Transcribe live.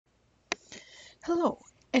Hello,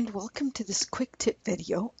 and welcome to this quick tip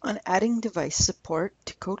video on adding device support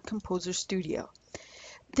to Code Composer Studio.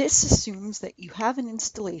 This assumes that you have an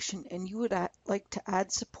installation and you would like to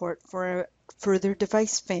add support for a further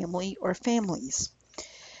device family or families.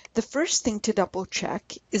 The first thing to double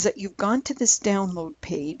check is that you've gone to this download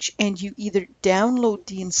page and you either download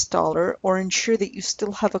the installer or ensure that you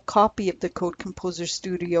still have a copy of the Code Composer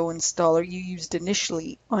Studio installer you used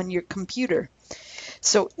initially on your computer.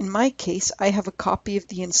 So in my case, I have a copy of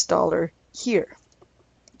the installer here.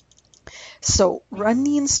 So run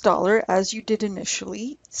the installer as you did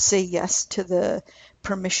initially. Say yes to the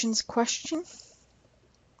permissions question.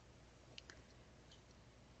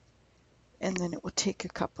 And then it will take a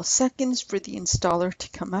couple seconds for the installer to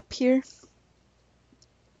come up here.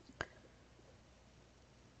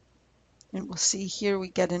 And we'll see here we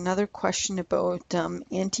get another question about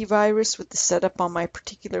antivirus with the setup on my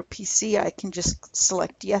particular PC. I can just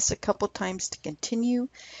select yes a couple times to continue.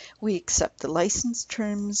 We accept the license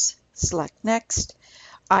terms, select next.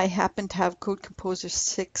 I happen to have Code Composer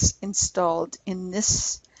 6 installed in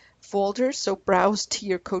this folder, so browse to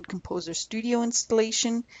your Code Composer Studio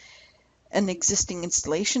installation, an existing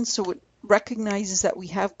installation. So it recognizes that we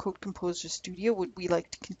have Code Composer Studio. Would we like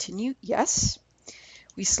to continue? Yes.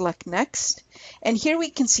 We select next, and here we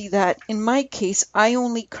can see that in my case I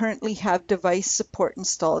only currently have device support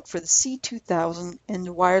installed for the C2000 and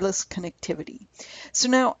wireless connectivity. So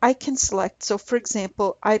now I can select, so for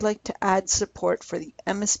example I'd like to add support for the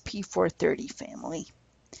MSP430 family,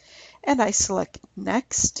 and I select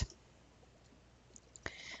next,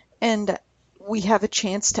 and we have a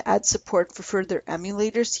chance to add support for further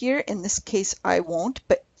emulators here. In this case I won't,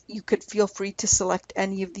 but you could feel free to select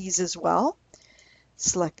any of these as well.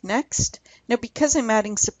 Select next. Now because I'm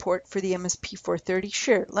adding support for the MSP430,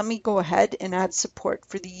 sure, let me go ahead and add support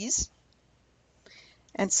for these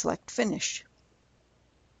and select finish.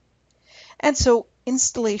 And so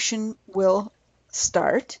installation will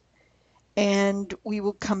start and we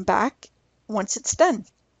will come back once it's done.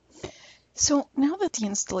 So now that the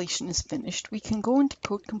installation is finished, we can go into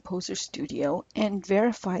Code Composer Studio and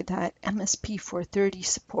verify that MSP430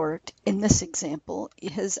 support in this example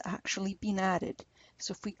has actually been added.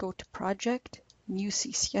 So if we go to Project, New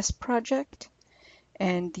CCS Project,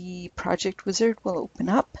 and the project wizard will open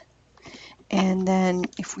up. And then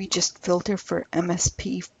if we just filter for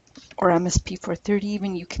MSP or MSP430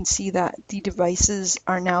 even, you can see that the devices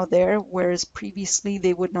are now there, whereas previously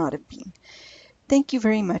they would not have been. Thank you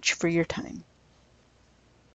very much for your time.